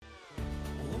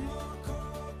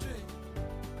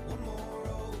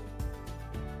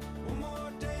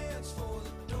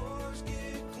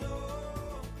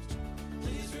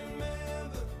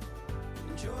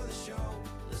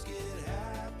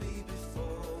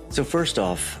So first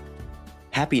off,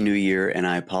 Happy New Year, and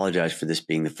I apologize for this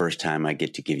being the first time I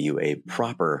get to give you a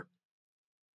proper,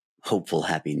 hopeful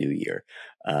Happy New Year.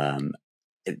 Um,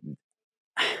 it-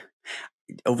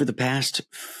 Over the past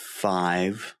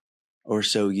 5 or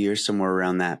so years, somewhere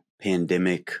around that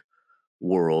pandemic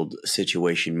world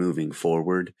situation moving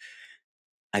forward,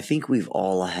 I think we've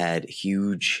all had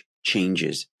huge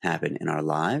changes happen in our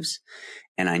lives.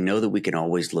 And I know that we can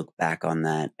always look back on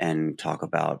that and talk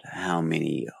about how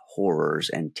many horrors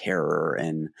and terror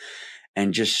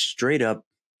and just straight up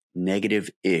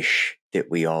negative-ish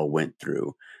that we all went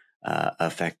through,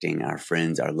 affecting our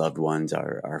friends, our loved ones,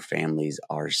 our families,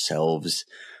 ourselves,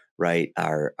 right?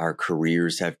 Our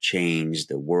careers have changed.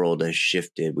 The world has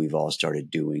shifted. We've all started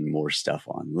doing more stuff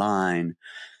online.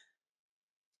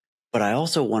 But I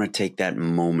also want to take that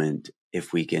moment,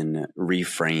 if we can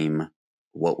reframe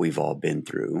what we've all been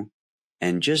through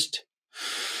and just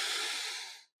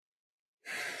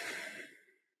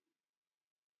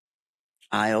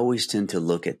I always tend to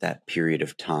look at that period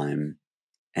of time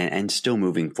and still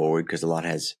moving forward, because a lot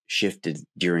has shifted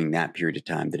during that period of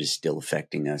time that is still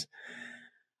affecting us.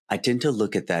 I tend to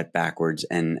look at that backwards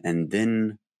and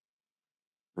then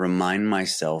remind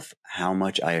myself how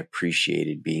much I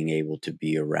appreciated being able to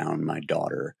be around my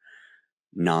daughter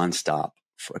nonstop,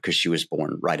 because she was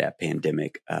born right at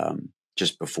pandemic,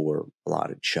 just before a lot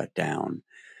had shut down.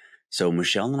 So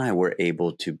Michelle and I were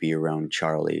able to be around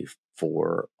Charlie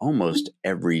for almost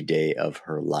every day of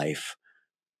her life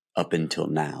up until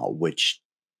now, which,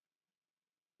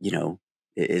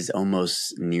 is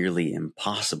almost nearly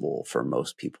impossible for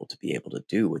most people to be able to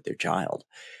do with their child.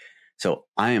 So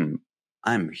I'm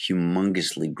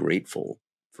humongously grateful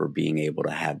for being able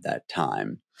to have that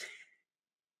time.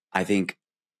 I think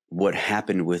what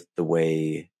happened with the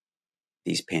way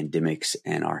these pandemics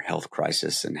and our health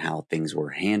crisis and how things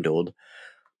were handled,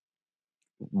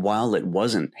 while it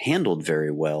wasn't handled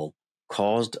very well,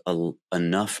 caused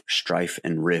enough strife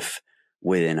and riff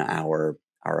within our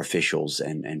officials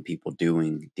and people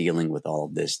dealing with all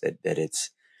of this that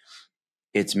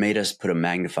it's made us put a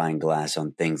magnifying glass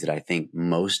on things that I think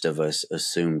most of us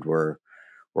assumed were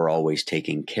always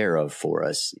taken care of for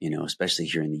us, especially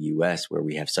here in the US, where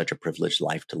we have such a privileged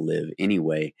life to live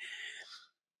anyway.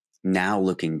 Now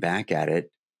looking back at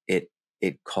it,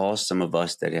 it caused some of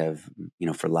us that have,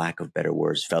 for lack of better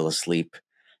words, fell asleep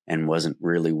and wasn't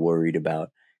really worried about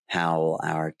how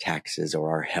our taxes or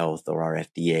our health or our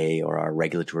FDA or our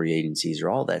regulatory agencies or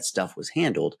all that stuff was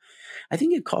handled. I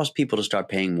think it caused people to start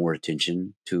paying more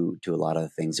attention to a lot of the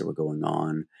things that were going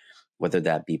on, whether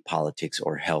that be politics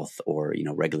or health or,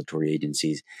 regulatory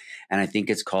agencies. And I think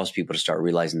it's caused people to start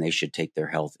realizing they should take their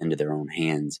health into their own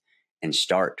hands and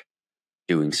start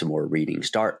doing some more reading,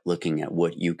 start looking at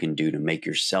what you can do to make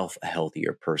yourself a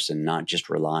healthier person, not just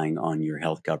relying on your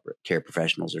health care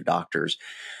professionals or doctors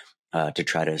to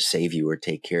try to save you or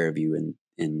take care of you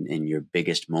in your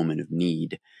biggest moment of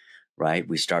need, right?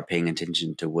 We start paying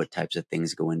attention to what types of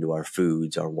things go into our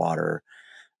foods, our water.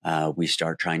 We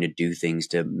start trying to do things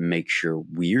to make sure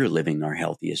we're living our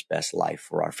healthiest, best life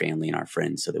for our family and our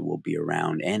friends so that we'll be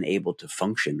around and able to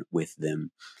function with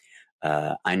them.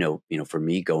 I know, for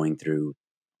me, going through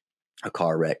a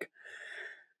car wreck,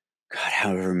 God,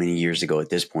 however many years ago at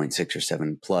this point, 6 or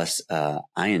 7 plus, I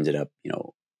ended up,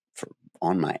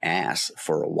 on my ass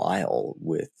for a while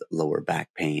with lower back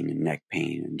pain and neck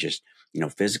pain and just,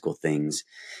 physical things.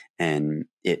 And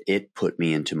it put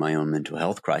me into my own mental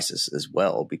health crisis as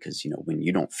well, because, when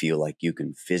you don't feel like you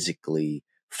can physically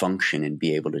function and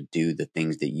be able to do the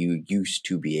things that you used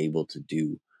to be able to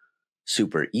do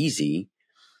super easy,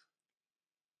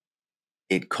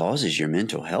 it causes your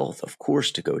mental health, of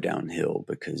course, to go downhill,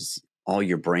 because all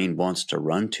your brain wants to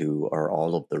run to are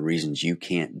all of the reasons you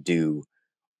can't do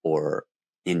or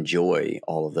enjoy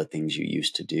all of the things you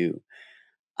used to do.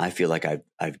 I feel like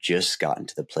I've just gotten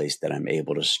to the place that I'm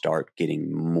able to start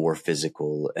getting more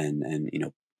physical and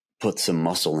put some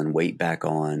muscle and weight back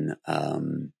on,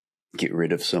 get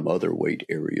rid of some other weight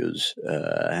areas,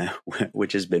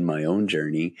 which has been my own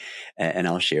journey. And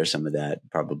I'll share some of that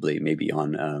probably maybe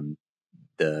on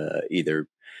either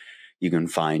you can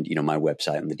find, my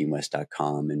website on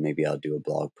thedeanwest.com, and maybe I'll do a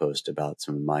blog post about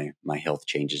some of my health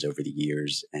changes over the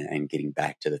years and getting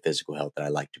back to the physical health that I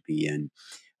like to be in.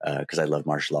 Cause I love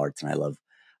martial arts and I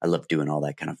love doing all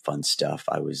that kind of fun stuff.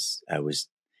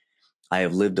 I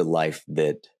have lived a life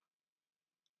that,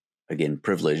 again,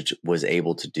 privileged, was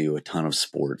able to do a ton of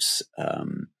sports,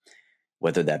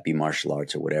 whether that be martial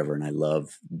arts or whatever. And I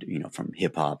love, from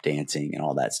hip hop, dancing and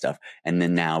all that stuff. And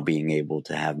then now being able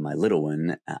to have my little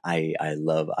one,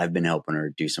 I've been helping her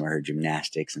do some of her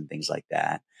gymnastics and things like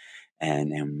that.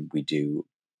 And we do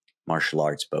martial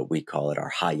arts, but we call it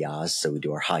our hayas. So we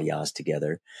do our hayas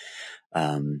together.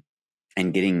 And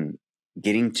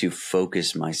getting to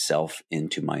focus myself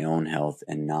into my own health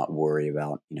and not worry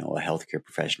about, a healthcare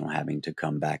professional having to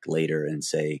come back later and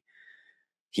say,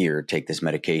 here, take this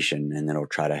medication, and then it'll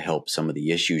try to help some of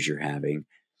the issues you're having.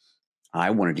 I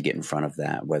wanted to get in front of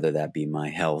that, whether that be my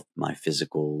health, my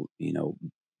physical,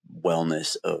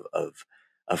 wellness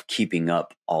of keeping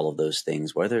up all of those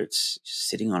things, whether it's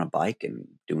sitting on a bike and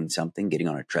doing something, getting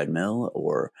on a treadmill,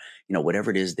 or,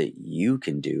 whatever it is that you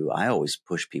can do. I always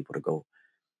push people to go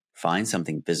find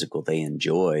something physical they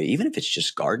enjoy, even if it's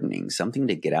just gardening, something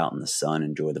to get out in the sun,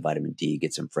 enjoy the vitamin D,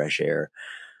 get some fresh air,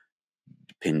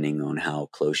 depending on how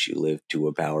close you live to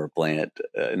a power plant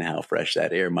and how fresh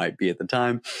that air might be at the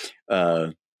time.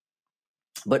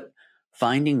 But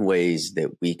finding ways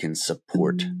that we can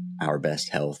support our best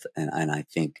health. And I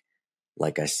think,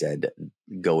 like I said,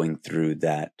 going through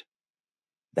that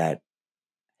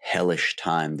hellish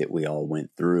time that we all went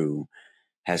through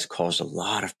has caused a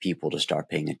lot of people to start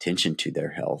paying attention to their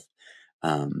health.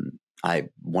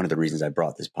 One of the reasons I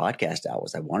brought this podcast out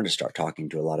was I wanted to start talking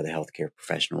to a lot of the healthcare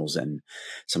professionals and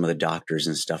some of the doctors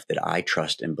and stuff that I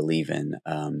trust and believe in.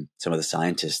 Some of the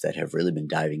scientists that have really been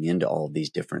diving into all of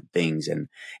these different things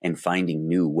and finding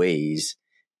new ways,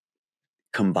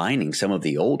 combining some of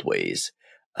the old ways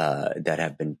that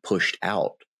have been pushed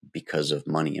out because of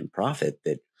money and profit,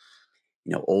 that,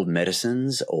 old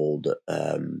medicines, old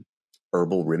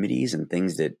herbal remedies and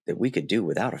things that we could do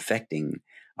without affecting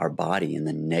our body in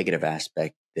the negative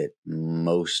aspect that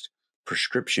most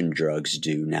prescription drugs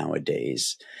do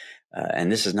nowadays.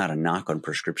 And this is not a knock on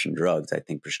prescription drugs. I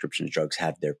think prescription drugs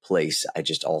have their place. I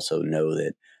just also know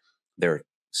that there are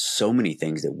so many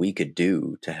things that we could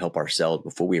do to help ourselves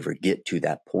before we ever get to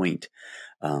that point,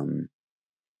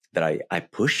 that I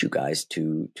push you guys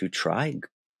to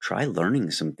try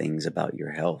learning some things about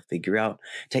your health. Figure out,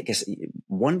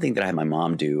 one thing that I had my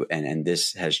mom do, and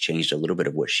this has changed a little bit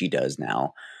of what she does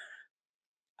now.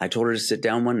 I told her to sit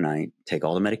down one night, take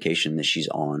all the medication that she's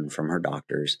on from her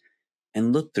doctors,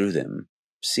 and look through them,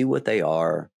 see what they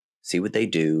are, see what they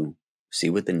do, see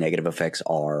what the negative effects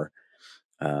are.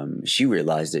 She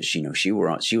realized that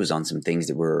she was on some things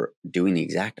that were doing the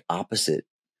exact opposite,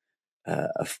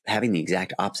 of having the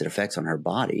exact opposite effects on her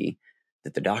body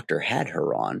that the doctor had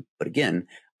her on. But again,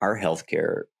 our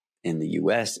healthcare in the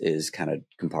US is kind of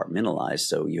compartmentalized.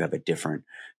 So you have a different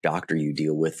doctor you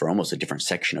deal with for almost a different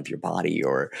section of your body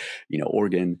or,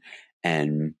 organ.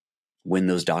 And when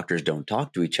those doctors don't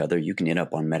talk to each other, you can end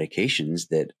up on medications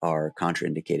that are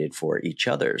contraindicated for each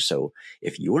other. So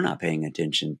if you're not paying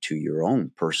attention to your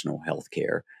own personal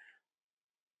healthcare,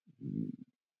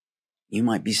 you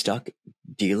might be stuck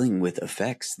dealing with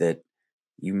effects that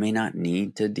you may not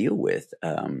need to deal with.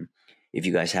 If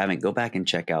you guys haven't, go back and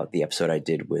check out the episode I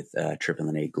did with Triple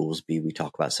A Goolsby. We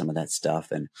talk about some of that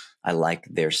stuff, and I like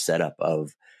their setup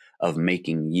of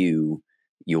making you're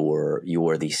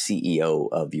the CEO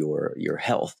of your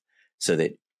health, so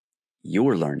that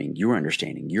you're learning, you're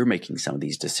understanding, you're making some of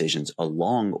these decisions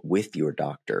along with your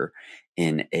doctor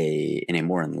in a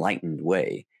more enlightened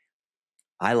way.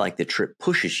 I like that Trip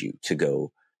pushes you to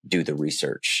go do the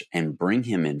research and bring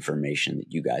him information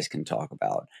that you guys can talk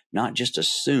about, not just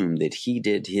assume that he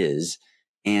did his,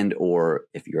 and or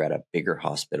if you're at a bigger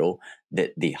hospital,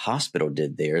 that the hospital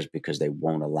did theirs, because they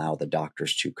won't allow the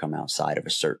doctors to come outside of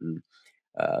a certain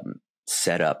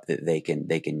setup that they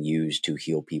can use to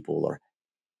heal people. Or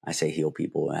I say heal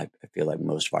people, I feel like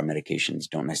most of our medications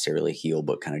don't necessarily heal,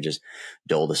 but kind of just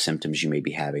dull the symptoms you may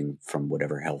be having from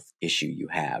whatever health issue you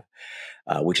have,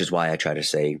 which is why I try to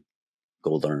say,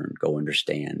 go learn, go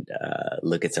understand,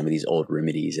 look at some of these old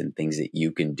remedies and things that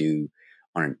you can do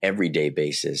on an everyday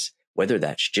basis, whether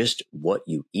that's just what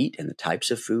you eat and the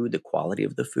types of food, the quality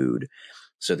of the food,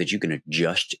 so that you can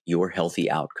adjust your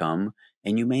healthy outcome.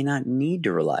 And you may not need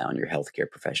to rely on your healthcare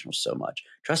professionals so much.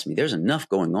 Trust me, there's enough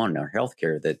going on in our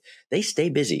healthcare that they stay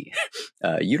busy.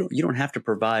 You don't have to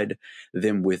provide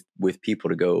them with people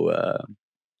to go,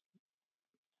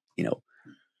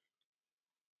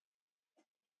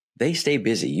 they stay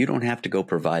busy. You don't have to go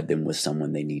provide them with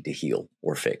someone they need to heal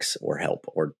or fix or help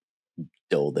or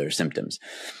dull their symptoms.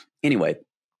 Anyway,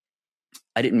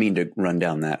 I didn't mean to run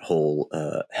down that whole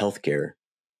healthcare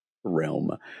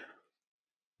realm,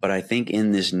 but I think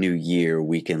in this new year,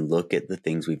 we can look at the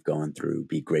things we've gone through,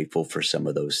 be grateful for some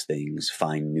of those things,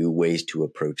 find new ways to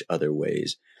approach other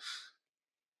ways.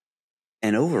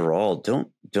 And overall,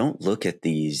 don't look at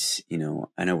these,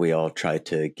 I know we all try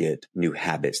to get new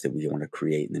habits that we want to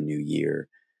create in the new year,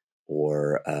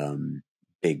 or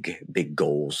big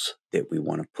goals that we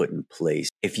want to put in place.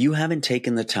 If you haven't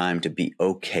taken the time to be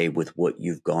okay with what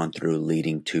you've gone through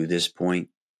leading to this point,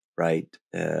 right?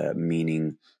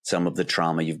 Meaning some of the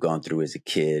trauma you've gone through as a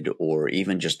kid, or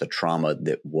even just the trauma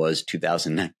that was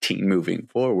 2019 moving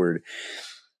forward,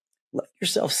 let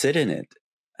yourself sit in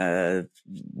it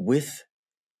with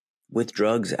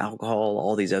drugs, alcohol,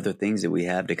 all these other things that we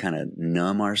have to kind of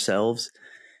numb ourselves.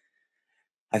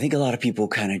 I think a lot of people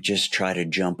kind of just try to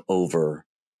jump over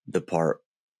the part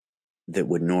that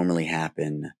would normally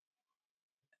happen,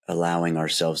 allowing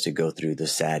ourselves to go through the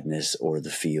sadness or the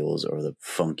feels or the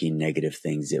funky negative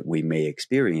things that we may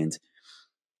experience,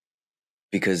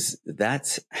 because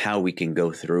that's how we can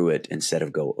go through it instead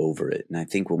of go over it. And I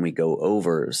think when we go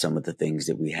over some of the things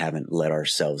that we haven't let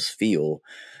ourselves feel,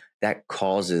 that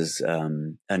causes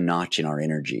a notch in our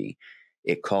energy.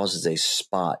 It causes a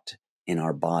spot in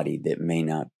our body that may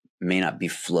not be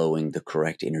flowing the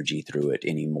correct energy through it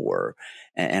anymore.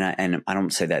 And I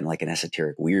don't say that in like an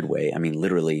esoteric weird way. I mean,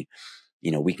 literally,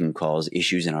 we can cause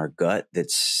issues in our gut that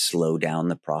slow down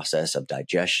the process of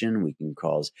digestion. We can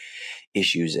cause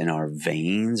issues in our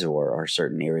veins or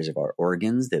certain areas of our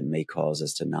organs that may cause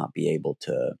us to not be able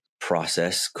to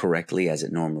process correctly as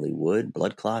it normally would.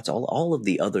 Blood clots, all of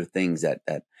the other things that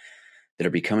are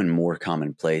becoming more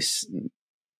commonplace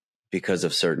because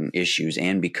of certain issues,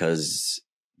 and because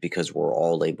we're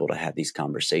all able to have these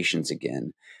conversations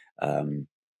again.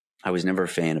 I was never a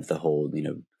fan of the whole,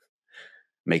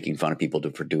 making fun of people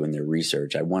for doing their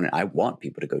research. I want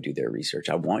people to go do their research.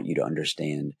 I want you to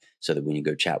understand, so that when you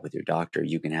go chat with your doctor,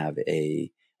 you can have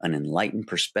an enlightened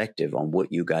perspective on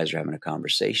what you guys are having a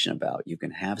conversation about. You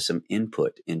can have some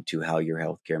input into how your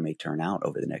healthcare may turn out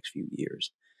over the next few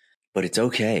years. But it's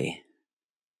okay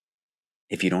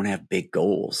if you don't have big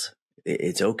goals.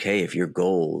 It's okay if your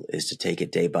goal is to take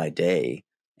it day by day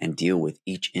and deal with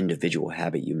each individual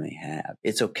habit you may have.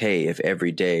 It's okay if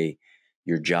every day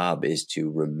your job is to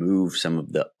remove some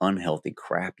of the unhealthy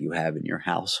crap you have in your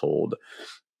household,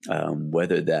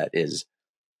 whether that is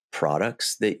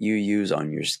products that you use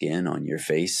on your skin, on your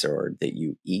face, or that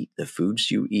you eat, the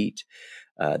foods you eat,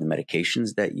 the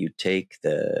medications that you take,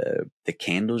 the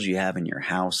candles you have in your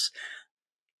house.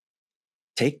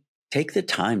 Take the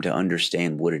time to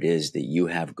understand what it is that you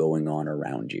have going on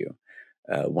around you.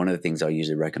 One of the things I'll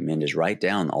usually recommend is write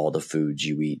down all the foods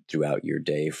you eat throughout your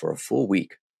day for a full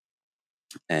week.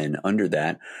 And under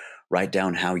that, write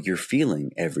down how you're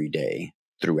feeling every day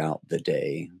throughout the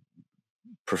day,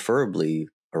 preferably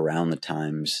around the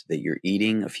times that you're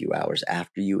eating, a few hours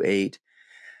after you ate,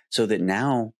 so that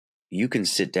now you can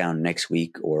sit down next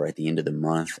week or at the end of the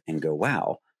month and go,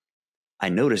 wow, I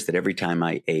noticed that every time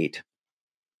I ate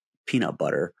peanut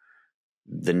butter,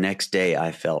 the next day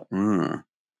I felt,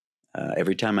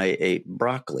 every time I ate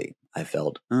broccoli, I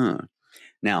felt,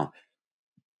 Now,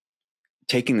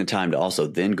 taking the time to also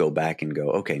then go back and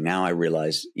go, okay, now I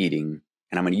realize eating,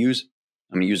 and I'm going to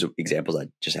use examples I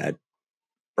just had,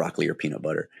 broccoli or peanut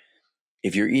butter.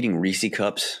 If you're eating Reese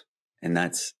cups and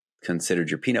that's considered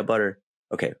your peanut butter,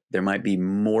 okay, there might be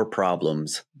more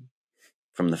problems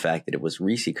from the fact that it was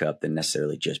Reese cup than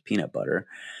necessarily just peanut butter.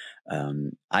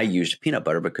 I used peanut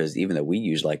butter because even though we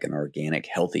use like an organic,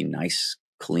 healthy, nice,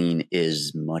 clean,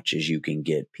 as much as you can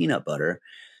get peanut butter,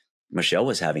 Michelle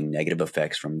was having negative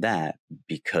effects from that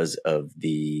because of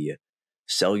the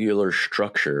cellular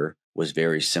structure was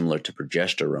very similar to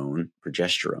progesterone.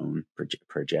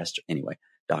 Anyway,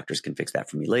 doctors can fix that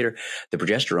for me later. The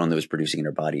progesterone that was producing in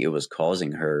her body, it was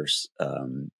causing her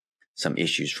some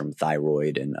issues from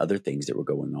thyroid and other things that were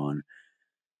going on.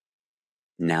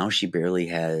 Now she barely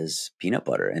has peanut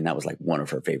butter, and that was like one of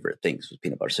her favorite things was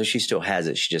peanut butter. So she still has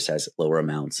it. She just has lower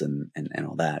amounts and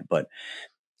all that. But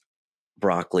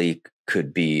broccoli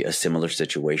could be a similar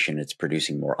situation. It's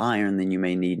producing more iron than you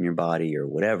may need in your body or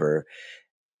whatever.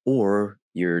 Or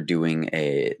you're doing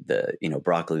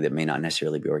broccoli that may not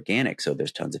necessarily be organic. So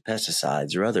there's tons of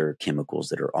pesticides or other chemicals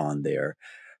that are on there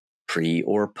pre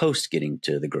or post getting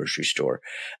to the grocery store.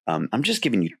 I'm just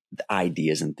giving you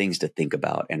ideas and things to think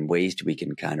about and ways we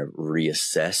can kind of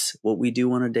reassess what we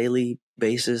do on a daily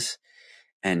basis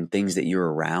and things that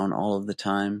you're around all of the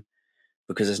time.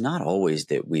 Because it's not always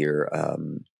that we're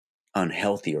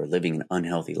unhealthy or living an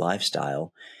unhealthy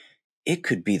lifestyle. It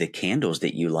could be the candles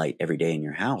that you light every day in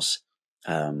your house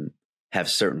have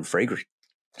certain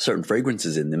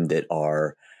fragrances in them that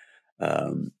are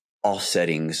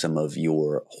offsetting some of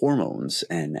your hormones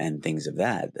and things of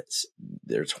that.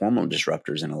 There's hormone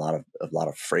disruptors in a lot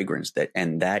of fragrance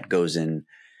that goes in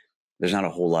there's not a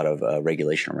whole lot of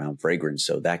regulation around fragrance.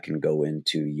 So that can go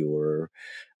into your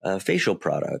facial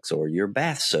products or your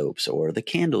bath soaps or the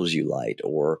candles you light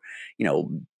or,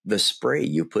 the spray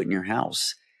you put in your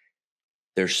house.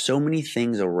 There's so many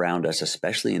things around us,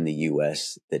 especially in the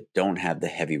US, that don't have the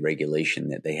heavy regulation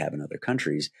that they have in other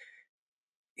countries.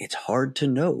 It's hard to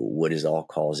know what is all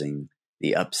causing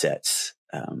the upsets.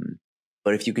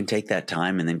 But if you can take that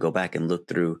time and then go back and look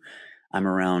through, I'm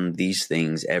around these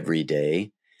things every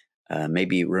day.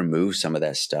 Maybe remove some of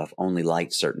that stuff, only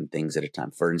light certain things at a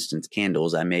time. For instance,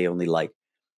 candles, I may only light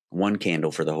one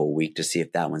candle for the whole week to see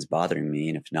if that one's bothering me.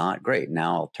 And if not, great.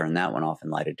 Now I'll turn that one off and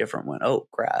light a different one. Oh,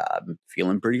 crap, I'm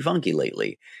feeling pretty funky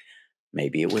lately.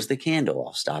 Maybe it was the candle.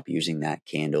 I'll stop using that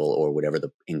candle or whatever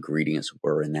the ingredients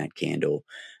were in that candle.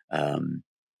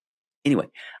 Anyway,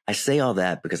 I say all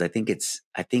that because I think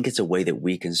it's a way that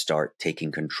we can start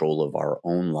taking control of our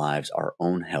own lives, our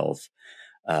own health,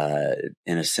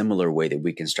 in a similar way that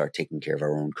we can start taking care of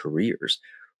our own careers.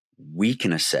 We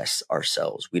can assess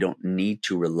ourselves. We don't need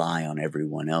to rely on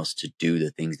everyone else to do the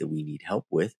things that we need help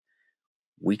with.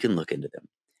 We can look into them.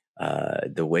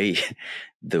 The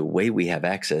way we have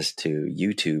access to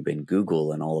YouTube and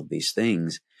Google and all of these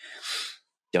things,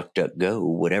 DuckDuckGo,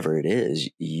 whatever it is,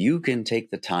 you can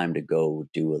take the time to go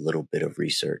do a little bit of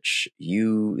research.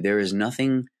 There is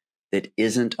nothing that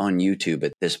isn't on YouTube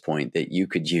at this point that you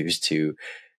could use to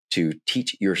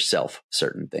teach yourself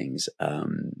certain things.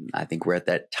 I think we're at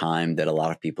that time that a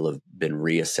lot of people have been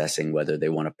reassessing whether they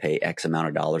want to pay X amount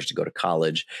of dollars to go to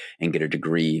college and get a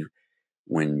degree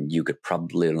when you could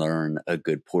probably learn a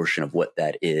good portion of what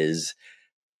that is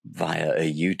via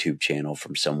a YouTube channel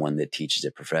from someone that teaches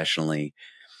it professionally.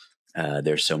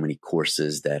 There's so many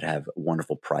courses that have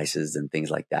wonderful prices and things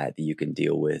like that you can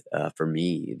deal with. For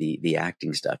me, the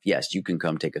acting stuff, yes, you can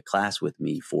come take a class with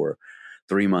me for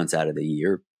 3 months out of the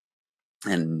year,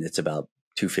 and it's about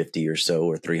 $250 or so,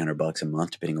 or $300 a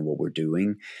month, depending on what we're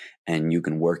doing. And you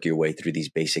can work your way through these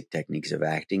basic techniques of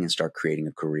acting and start creating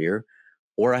a career.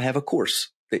 Or I have a course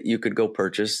that you could go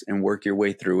purchase and work your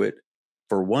way through it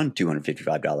for one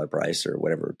 $255 price or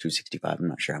whatever, $265. I'm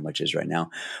not sure how much it is right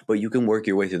now, but you can work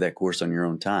your way through that course on your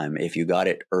own time. If you got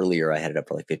it earlier, I had it up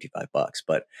for like $55,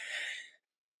 but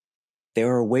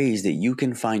there are ways that you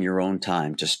can find your own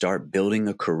time to start building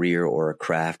a career or a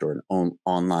craft or an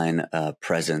online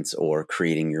presence, or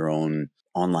creating your own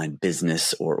online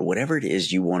business, or whatever it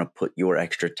is you want to put your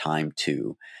extra time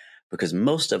to. Because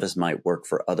most of us might work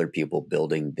for other people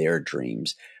building their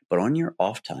dreams, but on your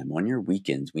off time, on your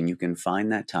weekends, when you can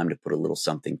find that time to put a little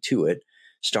something to it,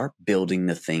 start building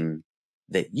the thing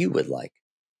that you would like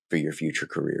for your future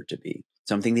career to be,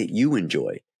 something that you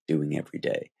enjoy doing every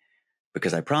day.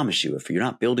 Because I promise you, if you're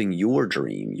not building your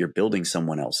dream, you're building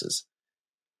someone else's.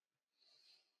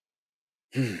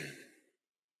 I'm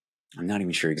not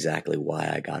even sure exactly why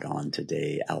I got on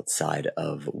today outside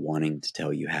of wanting to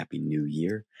tell you Happy New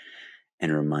Year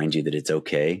and remind you that it's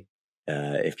okay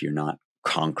if you're not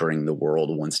conquering the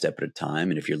world one step at a time.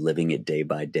 And if you're living it day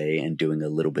by day and doing a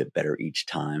little bit better each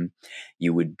time,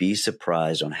 you would be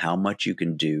surprised on how much you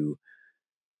can do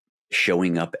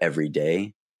showing up every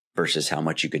day versus how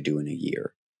much you could do in a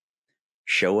year.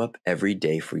 Show up every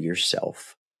day for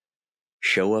yourself.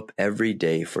 Show up every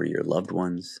day for your loved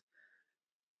ones.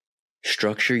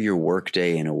 Structure your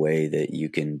workday in a way that you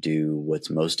can do what's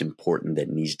most important that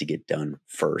needs to get done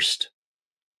first,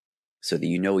 so that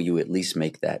you at least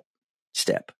make that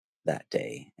step that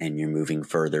day and you're moving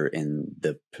further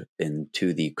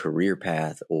into the career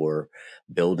path or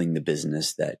building the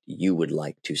business that you would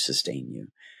like to sustain you.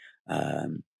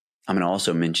 I'm going to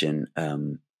also mention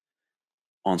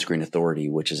On Screen Authority,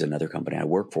 which is another company I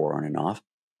work for on and off.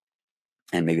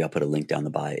 And maybe I'll put a link down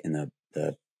in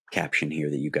the caption here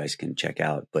that you guys can check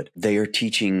out. But they are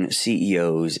teaching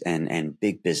CEOs and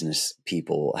big business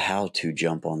people how to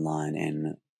jump online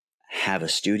and have a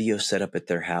studio set up at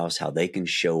their house, how they can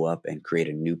show up and create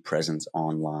a new presence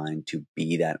online to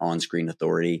be that on-screen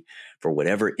authority for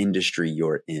whatever industry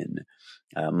you're in.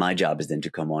 My job is then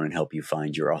to come on and help you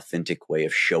find your authentic way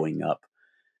of showing up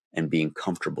and being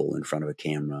comfortable in front of a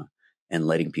camera and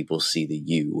letting people see the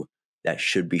you that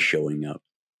should be showing up,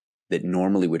 that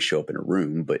normally would show up in a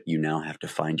room, but you now have to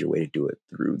find your way to do it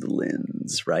through the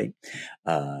lens, right?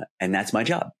 And that's my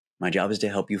job. My job is to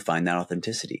help you find that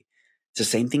authenticity. It's the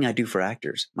same thing I do for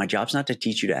actors. My job's not to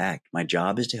teach you to act. My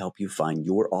job is to help you find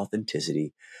your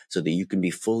authenticity so that you can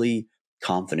be fully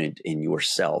confident in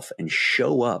yourself and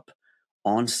show up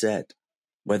on set,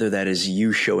 whether that is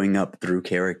you showing up through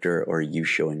character or you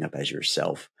showing up as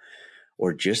yourself,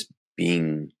 or just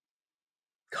being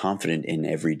confident in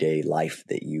everyday life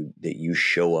that you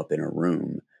show up in a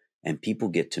room and people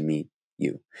get to meet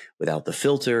you, without the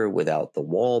filter, without the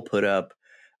wall put up,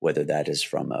 whether that is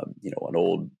from an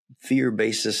old fear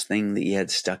basis thing that you had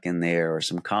stuck in there or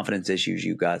some confidence issues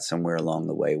you got somewhere along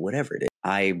the way, whatever it is.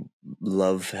 I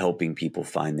love helping people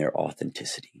find their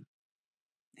authenticity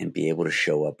and be able to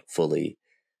show up fully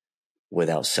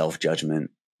without self-judgment,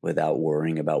 without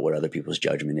worrying about what other people's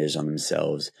judgment is on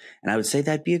themselves. And I would say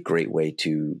that'd be a great way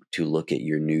to look at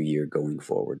your new year going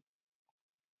forward.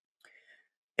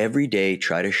 Every day,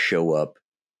 try to show up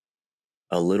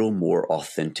a little more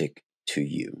authentic to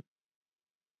you.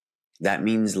 That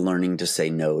means learning to say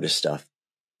no to stuff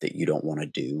that you don't want to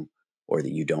do or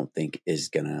that you don't think is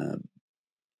going to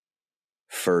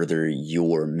further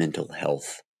your mental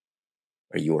health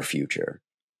or your future.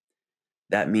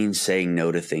 That means saying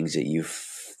no to things that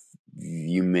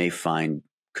you may find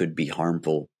could be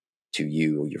harmful to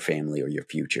you or your family or your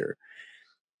future.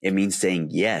 It means saying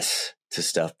yes to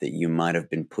stuff that you might have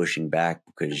been pushing back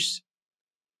because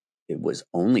it was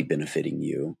only benefiting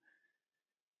you,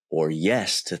 or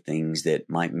yes to things that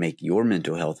might make your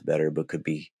mental health better but could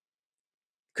be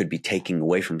taking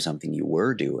away from something you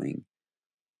were doing.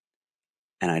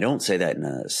 And I don't say that in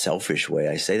a selfish way.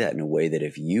 I say that in a way that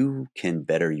if you can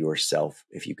better yourself,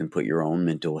 if you can put your own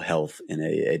mental health in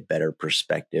a better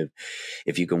perspective,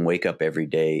 if you can wake up every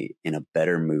day in a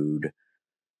better mood,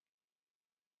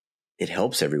 it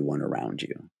helps everyone around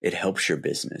you. It helps your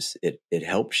business. It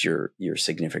helps your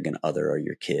significant other or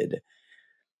your kid.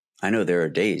 I know there are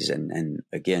days, and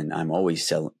again, I'm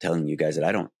always telling you guys that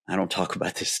I don't talk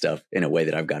about this stuff in a way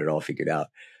that I've got it all figured out.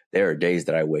 There are days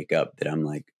that I wake up that I'm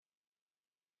like,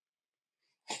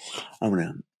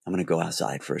 I'm gonna go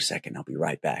outside for a second. I'll be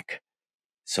right back,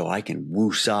 so I can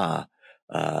woosah.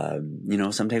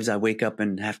 Sometimes I wake up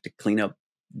and have to clean up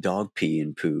dog pee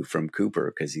and poo from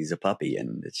Cooper because he's a puppy,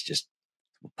 and it's just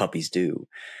what puppies do.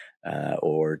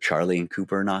 Or Charlie and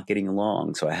Cooper are not getting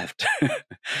along, so I have to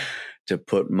to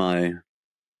put my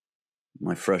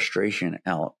frustration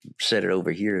out, set it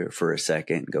over here for a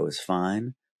second, and go, it's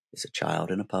fine. It's a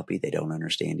child and a puppy. They don't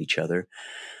understand each other.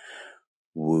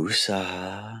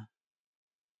 Woosah.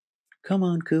 Come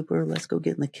on, Cooper. Let's go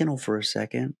get in the kennel for a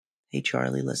second. Hey,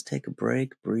 Charlie, let's take a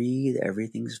break. Breathe.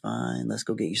 Everything's fine. Let's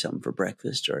go get you something for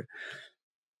breakfast, or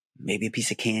maybe a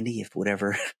piece of candy, if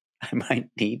whatever I might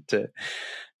need to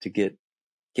get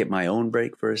my own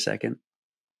break for a second.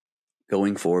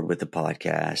 Going forward with the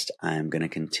podcast, I'm going to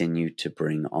continue to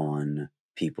bring on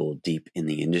people deep in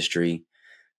the industry.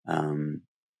 I'm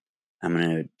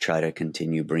going to try to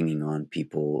continue bringing on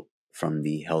people from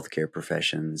the healthcare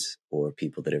professions or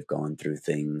people that have gone through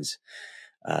things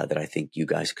that I think you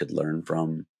guys could learn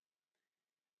from.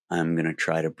 I'm going to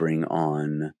try to bring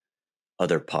on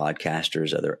other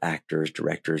podcasters, other actors,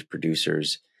 directors,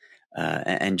 producers,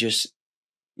 and just,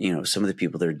 some of the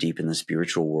people that are deep in the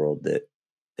spiritual world that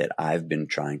I've been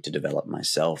trying to develop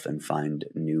myself and find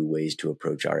new ways to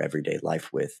approach our everyday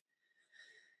life with.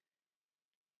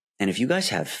 And if you guys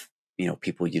have,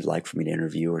 people you'd like for me to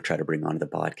interview or try to bring onto the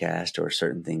podcast, or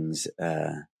certain things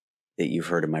that you've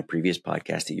heard in my previous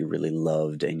podcast that you really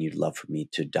loved and you'd love for me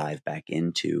to dive back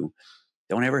into,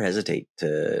 don't ever hesitate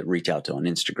to reach out to on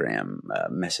Instagram,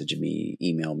 message me,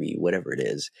 email me, whatever it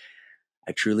is.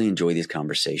 I truly enjoy these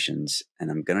conversations, and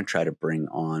I'm going to try to bring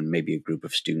on maybe a group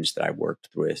of students that I worked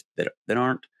with that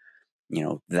aren't,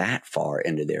 that far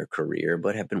into their career,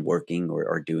 but have been working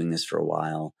or doing this for a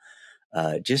while,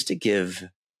 just to give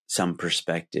some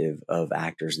perspective of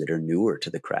actors that are newer to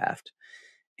the craft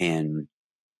and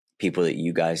people that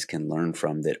you guys can learn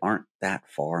from that aren't that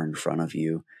far in front of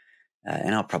you.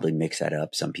 And I'll probably mix that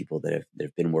up. Some people that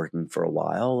have been working for a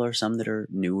while, or some that are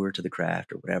newer to the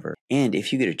craft or whatever. And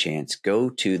if you get a chance, go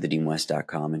to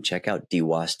thedeanwest.com and check out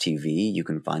DWAS TV. You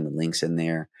can find the links in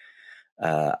there.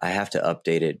 I have to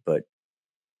update it, but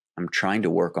I'm trying to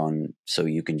work on so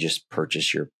you can just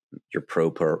purchase your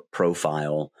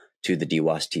profile to the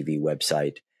DWAS TV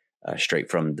website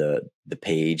straight from the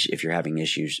page. If you're having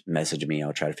issues, message me.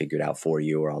 I'll try to figure it out for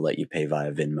you, or I'll let you pay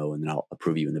via Venmo, and then I'll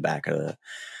approve you in the back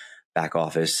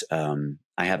office.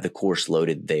 I have the course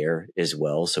loaded there as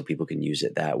well, so people can use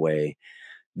it that way.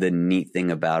 The neat thing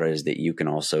about it is that you can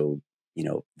also,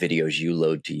 videos you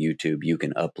load to YouTube, you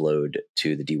can upload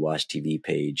to the DWAS TV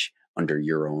page under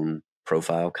your own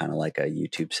profile, kind of like a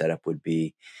YouTube setup would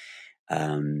be.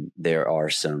 There are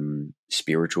some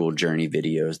spiritual journey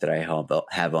videos that I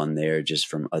have on there just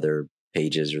from other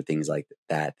pages or things like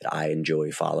that I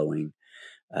enjoy following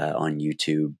on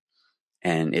YouTube.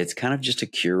 And it's kind of just a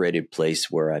curated place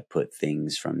where I put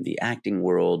things from the acting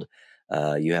world,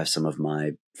 You have some of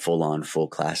my full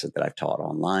classes that I've taught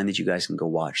online that you guys can go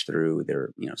watch through.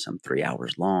 They're, some 3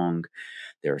 hours long.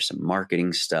 There are some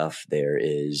marketing stuff. There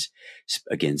is,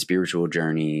 again, spiritual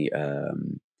journey,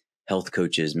 health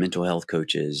coaches, mental health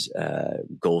coaches,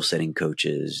 goal setting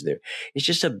coaches. It's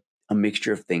just a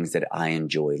mixture of things that I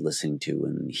enjoy listening to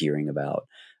and hearing about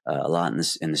a lot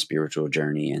in the spiritual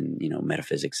journey and,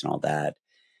 metaphysics and all that.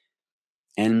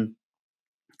 And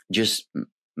just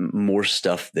more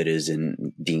stuff that is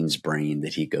in Dean's brain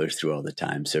that he goes through all the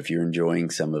time. So if you're enjoying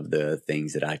some of the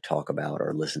things that I talk about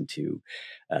or listen to,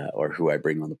 or who I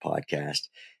bring on the podcast,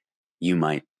 you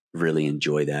might really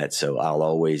enjoy that. So I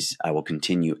will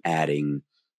continue adding.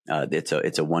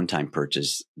 It's a one-time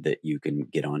purchase that you can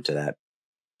get onto that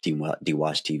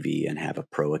DWAS TV and have a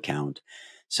pro account.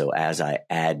 So as I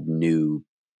add new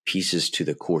pieces to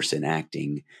the course in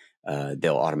acting,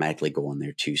 they'll automatically go on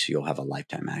there too. So you'll have a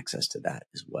lifetime access to that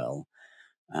as well.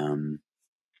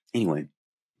 Anyway,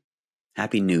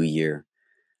 Happy New Year.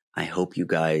 I hope you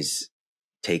guys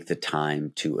take the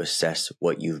time to assess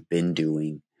what you've been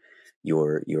doing,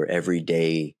 your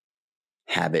everyday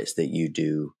habits that you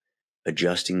do.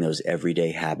 Adjusting those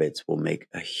everyday habits will make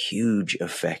a huge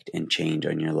effect and change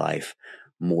on your life,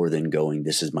 more than going,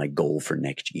 this is my goal for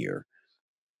next year.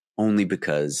 Only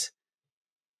because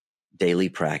daily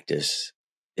practice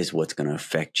is what's going to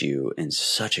affect you in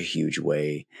such a huge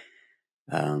way.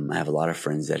 I have a lot of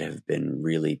friends that have been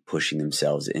really pushing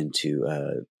themselves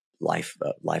into life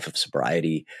of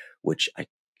sobriety, which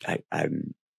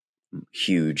I'm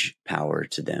huge power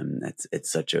to them.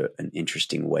 It's such an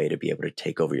interesting way to be able to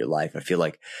take over your life. I feel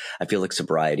like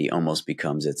sobriety almost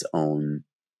becomes its own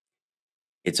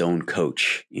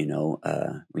coach.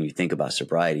 When you think about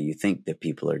sobriety, you think that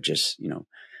people are just,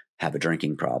 have a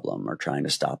drinking problem or trying to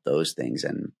stop those things.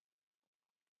 And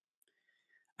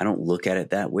I don't look at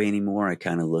it that way anymore. I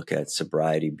kind of look at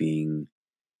sobriety being,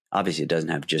 obviously it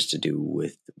doesn't have just to do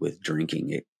with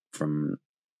drinking, it from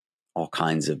all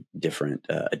kinds of different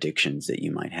addictions that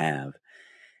you might have.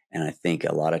 And I think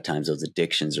a lot of times those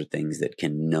addictions are things that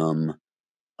can numb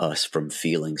us from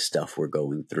feeling stuff we're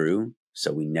going through.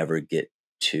 So we never get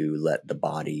to let the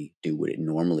body do what it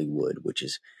normally would, which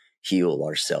is heal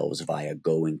ourselves via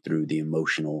going through the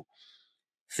emotional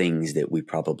things that we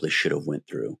probably should have went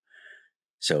through.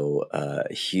 So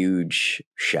a huge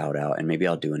shout out, and maybe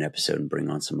I'll do an episode and bring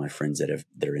on some of my friends that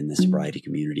are in the sobriety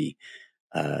community.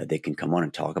 They can come on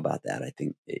and talk about that. I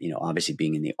think, obviously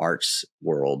being in the arts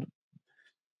world,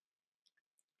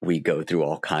 we go through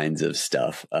all kinds of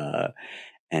stuff.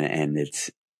 And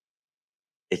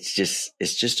it's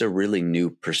just a really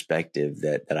new perspective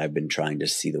that I've been trying to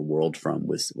see the world from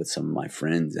with some of my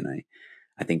friends. And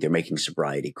I think they're making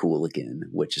sobriety cool again,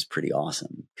 which is pretty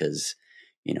awesome because,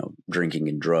 drinking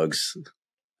and drugs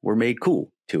were made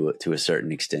cool to a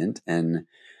certain extent. And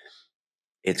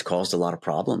it's caused a lot of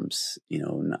problems,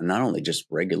 not only just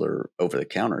regular over the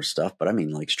counter stuff, but I mean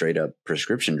like straight up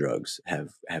prescription drugs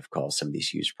have caused some of these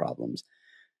huge problems.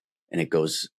 And it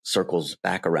circles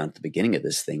back around the beginning of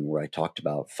this thing where I talked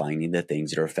about finding the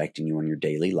things that are affecting you in your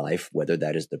daily life, whether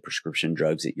that is the prescription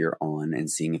drugs that you're on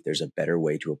and seeing if there's a better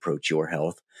way to approach your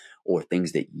health, or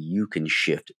things that you can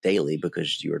shift daily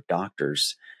because your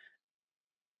doctors,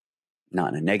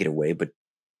 not in a negative way, but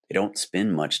they don't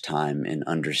spend much time in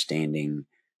understanding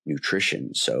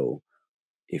nutrition. So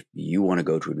if you want to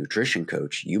go to a nutrition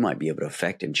coach, you might be able to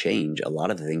affect and change a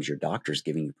lot of the things your doctor's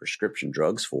giving you prescription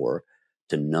drugs for,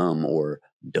 to numb or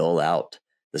dull out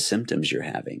the symptoms you're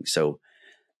having. So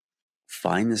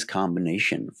find this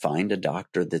combination. Find a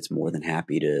doctor that's more than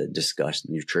happy to discuss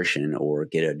nutrition, or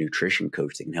get a nutrition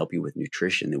coach that can help you with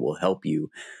nutrition, that will help you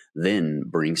then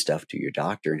bring stuff to your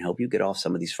doctor and help you get off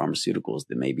some of these pharmaceuticals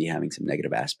that may be having some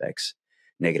negative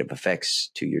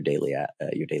effects to your daily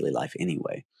life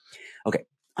anyway. Okay,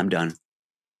 I'm done.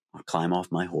 I'll climb off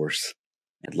my horse.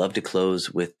 I'd love to close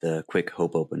with the quick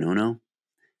Ho'oponopono.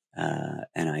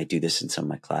 And I do this in some of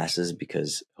my classes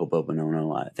because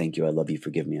Ho'oponopono, thank you, I love you,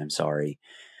 forgive me, I'm sorry,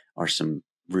 are some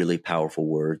really powerful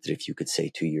words that if you could say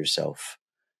to yourself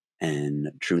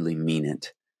and truly mean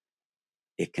it,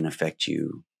 it can affect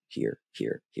you here.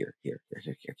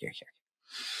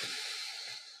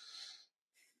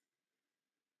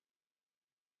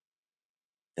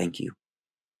 Thank you.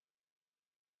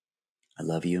 I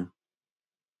love you.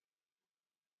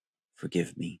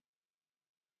 Forgive me.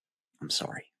 I'm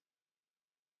sorry.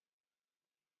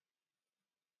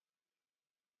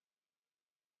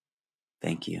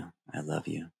 Thank you. I love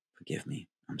you. Forgive me.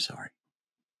 I'm sorry.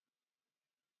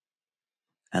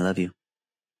 I love you.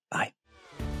 Bye.